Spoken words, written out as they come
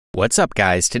What's up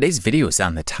guys, today's video is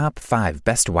on the top 5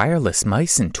 best wireless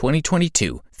mice in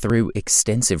 2022. Through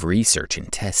extensive research and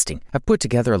testing, I've put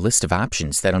together a list of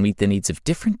options that'll meet the needs of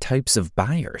different types of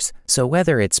buyers. So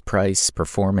whether it's price,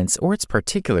 performance, or its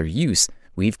particular use,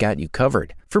 we've got you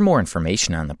covered. For more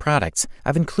information on the products,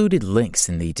 I've included links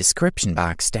in the description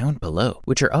box down below,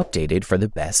 which are updated for the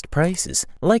best prices.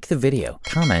 Like the video,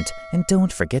 comment, and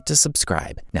don't forget to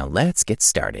subscribe. Now let's get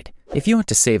started. If you want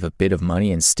to save a bit of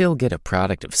money and still get a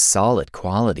product of solid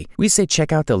quality, we say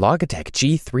check out the Logitech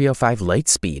G305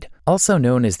 Lightspeed, also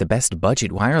known as the best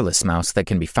budget wireless mouse that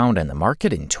can be found on the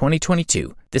market in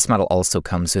 2022. This model also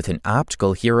comes with an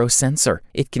optical hero sensor.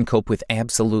 It can cope with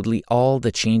absolutely all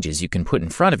the changes you can put in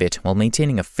front of it while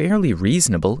maintaining a fairly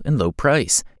reasonable and low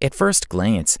price. At first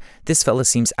glance, this fella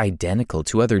seems identical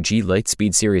to other G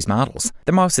Lightspeed series models.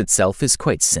 The mouse itself is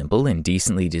quite simple and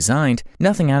decently designed.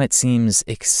 Nothing on it seems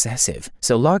excessive.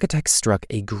 So Logitech struck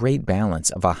a great balance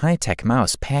of a high-tech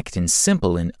mouse packed in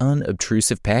simple and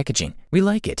unobtrusive packaging. We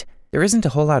like it. There isn't a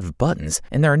whole lot of buttons,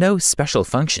 and there are no special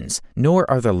functions, nor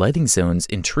are the lighting zones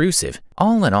intrusive.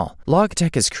 All in all,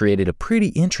 Logitech has created a pretty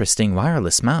interesting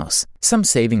wireless mouse. Some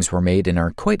savings were made and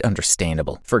are quite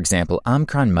understandable. For example,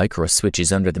 Omicron micro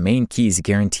switches under the main keys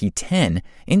guarantee 10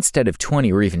 instead of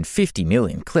 20 or even 50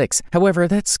 million clicks. However,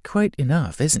 that's quite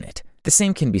enough, isn't it? The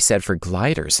same can be said for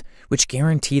gliders, which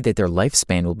guarantee that their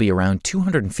lifespan will be around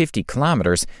 250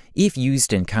 kilometers if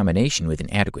used in combination with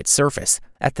an adequate surface.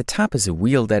 At the top is a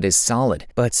wheel that is solid,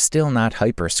 but still not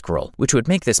hyper-scroll, which would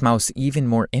make this mouse even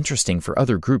more interesting for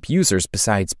other group users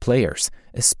besides players,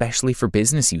 especially for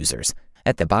business users.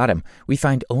 At the bottom, we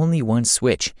find only one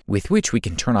switch, with which we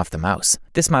can turn off the mouse.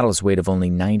 This model's weight of only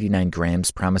 99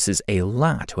 grams promises a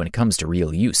lot when it comes to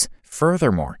real use.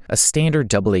 Furthermore, a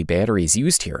standard AA battery is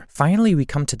used here. Finally, we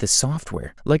come to the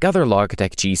software. Like other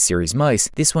Logitech G series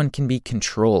mice, this one can be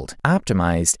controlled,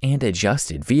 optimized, and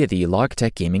adjusted via the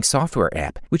Logitech Gaming Software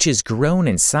app, which has grown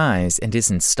in size and is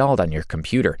installed on your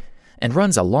computer and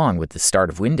runs along with the start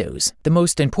of Windows. The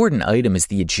most important item is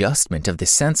the adjustment of the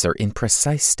sensor in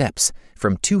precise steps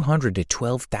from 200 to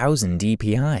 12,000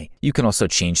 dpi. You can also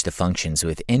change the functions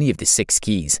with any of the 6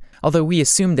 keys, although we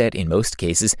assume that in most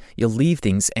cases you'll leave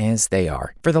things as they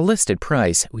are. For the listed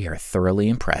price, we are thoroughly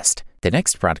impressed. The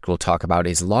next product we'll talk about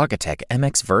is Logitech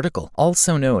MX Vertical,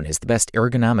 also known as the best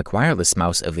ergonomic wireless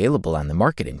mouse available on the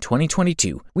market in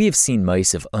 2022. We have seen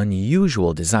mice of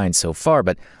unusual design so far,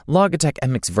 but Logitech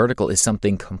MX Vertical is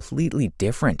something completely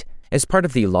different. As part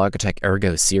of the Logitech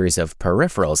Ergo series of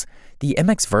peripherals, the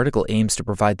MX Vertical aims to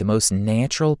provide the most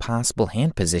natural possible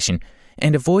hand position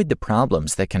and avoid the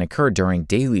problems that can occur during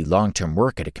daily long-term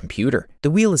work at a computer. The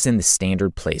wheel is in the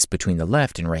standard place between the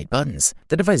left and right buttons.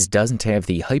 The device doesn't have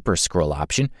the hyper-scroll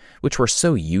option, which we're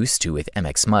so used to with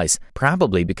MX mice,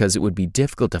 probably because it would be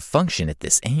difficult to function at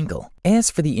this angle.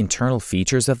 As for the internal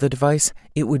features of the device,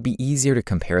 it would be easier to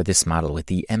compare this model with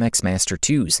the MX Master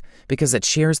 2s because it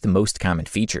shares the most common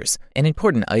features. An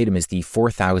important item is the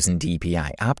 4000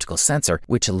 dpi optical sensor,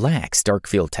 which lacks dark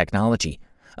field technology,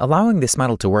 allowing this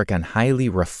model to work on highly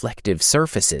reflective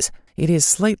surfaces. It is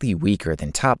slightly weaker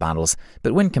than top models,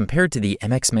 but when compared to the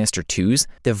MX Master 2s,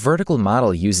 the vertical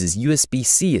model uses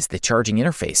USB-C as the charging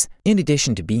interface. In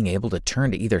addition to being able to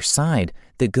turn to either side,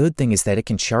 the good thing is that it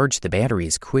can charge the battery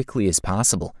as quickly as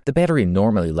possible. The battery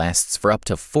normally lasts for up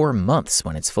to 4 months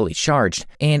when it's fully charged,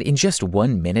 and in just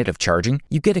 1 minute of charging,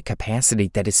 you get a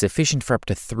capacity that is sufficient for up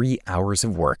to 3 hours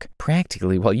of work.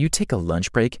 Practically, while you take a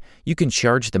lunch break, you can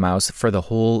charge the mouse for the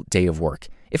whole day of work,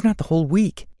 if not the whole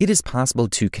week. It is possible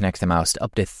to connect the mouse to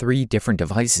up to 3 different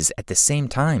devices at the same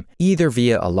time, either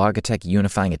via a Logitech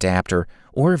unifying adapter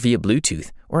or via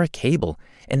Bluetooth or a cable,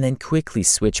 and then quickly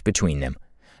switch between them.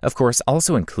 Of course,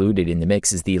 also included in the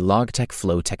mix is the Logitech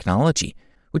Flow technology,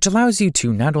 which allows you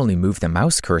to not only move the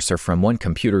mouse cursor from one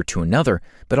computer to another,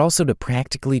 but also to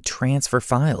practically transfer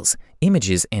files,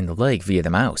 images, and the like via the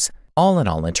mouse. All in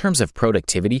all, in terms of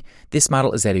productivity, this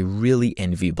model is at a really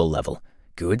enviable level.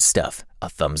 Good stuff. A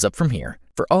thumbs up from here.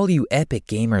 For all you epic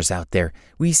gamers out there,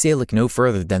 we say look no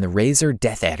further than the Razer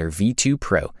DeathAdder V2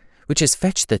 Pro, which has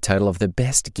fetched the title of the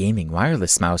best gaming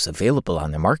wireless mouse available on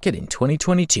the market in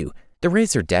 2022. The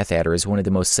Razer DeathAdder is one of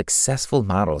the most successful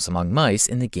models among mice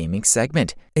in the gaming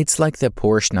segment. It's like the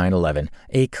Porsche 911,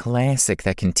 a classic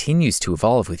that continues to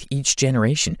evolve with each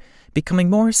generation, becoming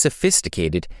more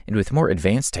sophisticated and with more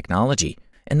advanced technology.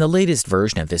 And the latest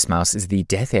version of this mouse is the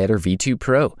DeathAdder V2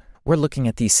 Pro. We're looking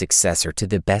at the successor to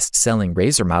the best-selling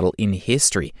Razer model in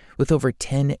history, with over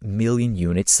 10 million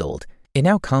units sold. It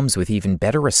now comes with even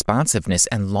better responsiveness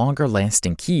and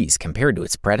longer-lasting keys compared to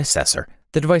its predecessor.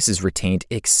 The device has retained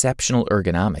exceptional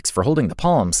ergonomics for holding the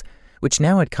palms, which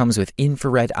now it comes with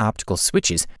infrared optical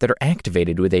switches that are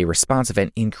activated with a response of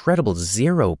an incredible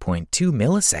 0.2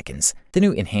 milliseconds. The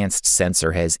new enhanced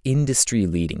sensor has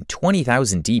industry-leading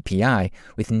 20,000 dpi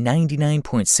with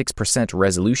 99.6%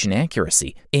 resolution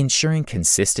accuracy, ensuring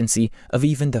consistency of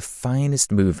even the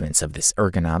finest movements of this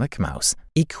ergonomic mouse.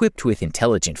 Equipped with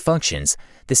intelligent functions,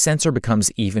 the sensor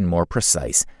becomes even more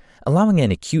precise, allowing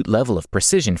an acute level of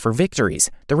precision for victories.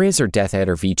 The Razer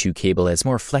DeathAdder V2 cable has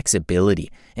more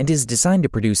flexibility and is designed to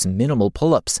produce minimal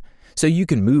pull-ups, so you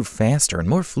can move faster and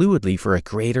more fluidly for a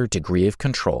greater degree of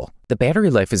control. The battery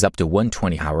life is up to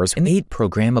 120 hours, and 8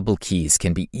 programmable keys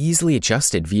can be easily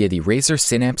adjusted via the Razer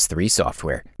Synapse 3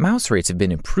 software. Mouse rates have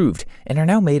been improved and are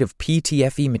now made of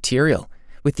PTFE material,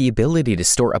 with the ability to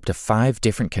store up to 5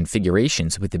 different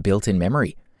configurations with the built-in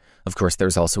memory. Of course,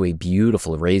 there's also a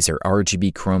beautiful Razer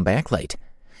RGB chrome backlight.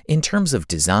 In terms of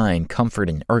design, comfort,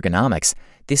 and ergonomics,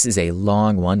 this is a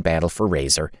long-won battle for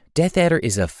Razer. DeathAdder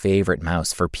is a favorite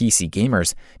mouse for PC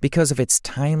gamers because of its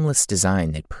timeless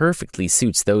design that perfectly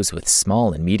suits those with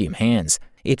small and medium hands.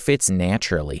 It fits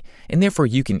naturally, and therefore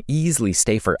you can easily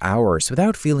stay for hours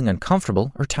without feeling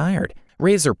uncomfortable or tired.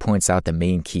 Razer points out the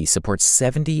main key supports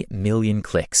 70 million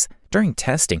clicks. During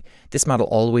testing, this model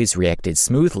always reacted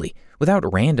smoothly,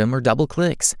 without random or double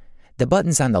clicks. The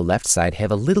buttons on the left side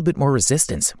have a little bit more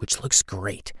resistance, which looks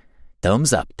great.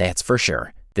 Thumbs up, that's for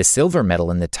sure. The silver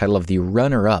medal and the title of the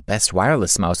runner-up best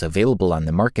wireless mouse available on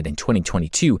the market in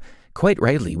 2022 quite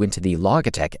rightly went to the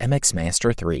Logitech MX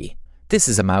Master 3. This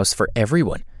is a mouse for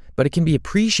everyone, but it can be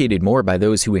appreciated more by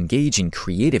those who engage in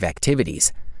creative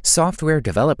activities, software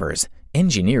developers,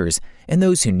 engineers, and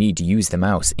those who need to use the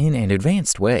mouse in an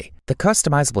advanced way. The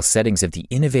customizable settings of the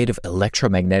innovative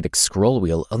electromagnetic scroll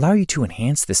wheel allow you to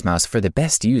enhance this mouse for the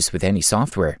best use with any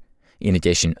software. In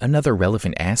addition, another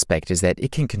relevant aspect is that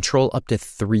it can control up to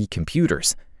 3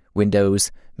 computers,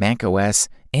 Windows, Mac OS,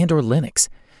 and/or Linux,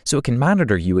 so it can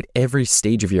monitor you at every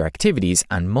stage of your activities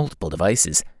on multiple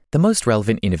devices. The most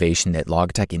relevant innovation that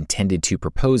Logitech intended to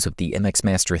propose with the MX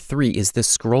Master 3 is the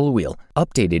scroll wheel,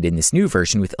 updated in this new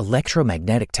version with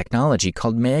electromagnetic technology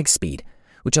called MagSpeed,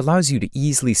 which allows you to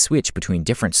easily switch between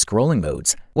different scrolling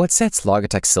modes. What sets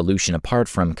Logitech's solution apart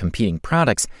from competing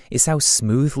products is how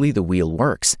smoothly the wheel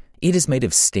works. It is made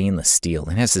of stainless steel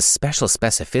and has a special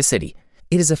specificity.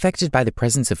 It is affected by the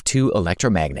presence of 2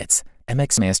 electromagnets.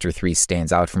 MX Master 3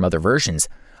 stands out from other versions,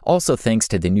 also thanks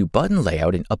to the new button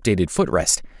layout and updated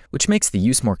footrest, which makes the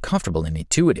use more comfortable and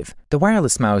intuitive. The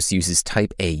wireless mouse uses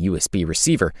Type-A USB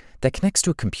receiver that connects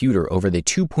to a computer over the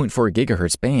 2.4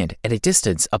 GHz band at a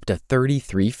distance up to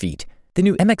 33 feet. The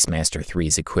new MX Master 3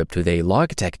 is equipped with a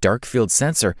Logitech dark field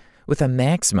sensor with a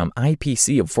maximum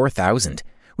IPC of 4000,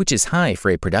 which is high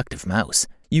for a productive mouse.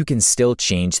 You can still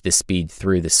change the speed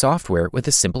through the software with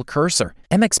a simple cursor.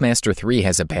 MX Master 3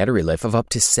 has a battery life of up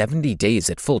to 70 days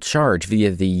at full charge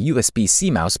via the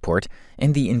USB-C mouse port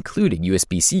and the included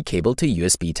USB-C cable to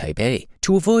USB Type-A.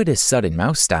 To avoid a sudden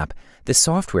mouse stop, the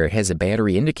software has a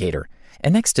battery indicator,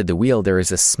 and next to the wheel there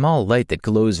is a small light that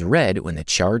glows red when the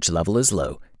charge level is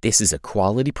low. This is a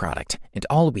quality product, and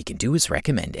all we can do is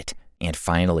recommend it. And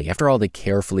finally, after all the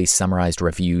carefully summarized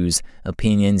reviews,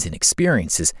 opinions, and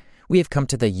experiences, we have come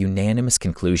to the unanimous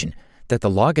conclusion that the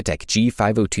Logitech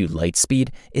G502 Lightspeed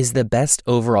is the best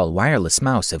overall wireless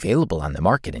mouse available on the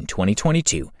market in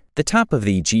 2022. The top of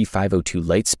the G502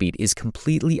 Lightspeed is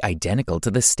completely identical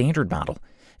to the standard model,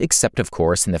 except of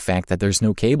course in the fact that there's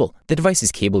no cable. The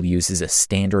device's cable uses a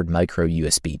standard micro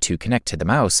USB to connect to the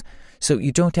mouse, so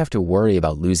you don't have to worry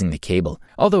about losing the cable,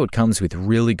 although it comes with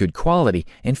really good quality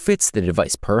and fits the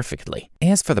device perfectly.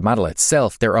 As for the model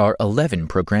itself, there are 11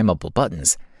 programmable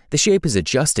buttons. The shape is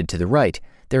adjusted to the right.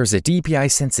 There is a DPI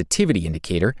sensitivity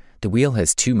indicator. The wheel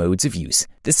has 2 modes of use.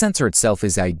 The sensor itself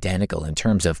is identical in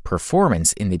terms of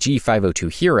performance in the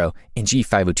G502 Hero and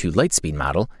G502 Lightspeed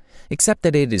model, except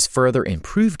that it is further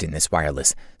improved in this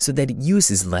wireless so that it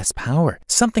uses less power,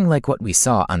 something like what we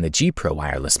saw on the G Pro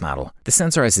wireless model. The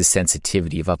sensor has a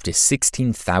sensitivity of up to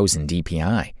 16,000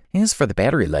 dpi. As for the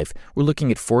battery life, we're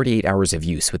looking at 48 hours of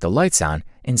use with the lights on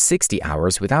and 60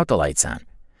 hours without the lights on.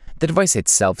 The device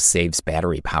itself saves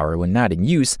battery power when not in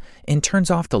use and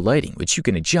turns off the lighting, which you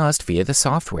can adjust via the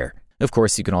software. Of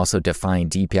course, you can also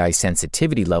define DPI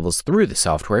sensitivity levels through the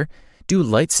software, do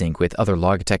light sync with other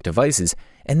Logitech devices,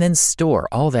 and then store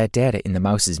all that data in the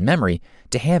mouse's memory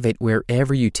to have it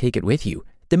wherever you take it with you.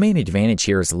 The main advantage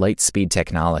here is Lightspeed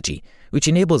technology, which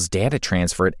enables data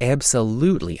transfer at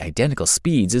absolutely identical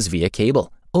speeds as via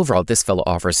cable. Overall, this fellow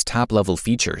offers top-level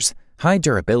features, high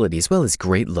durability as well as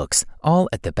great looks, all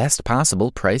at the best possible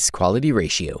price-quality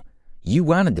ratio. You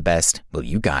wanted the best, well,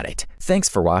 you got it. Thanks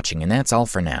for watching, and that's all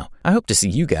for now. I hope to see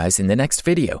you guys in the next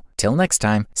video. Till next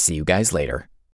time, see you guys later.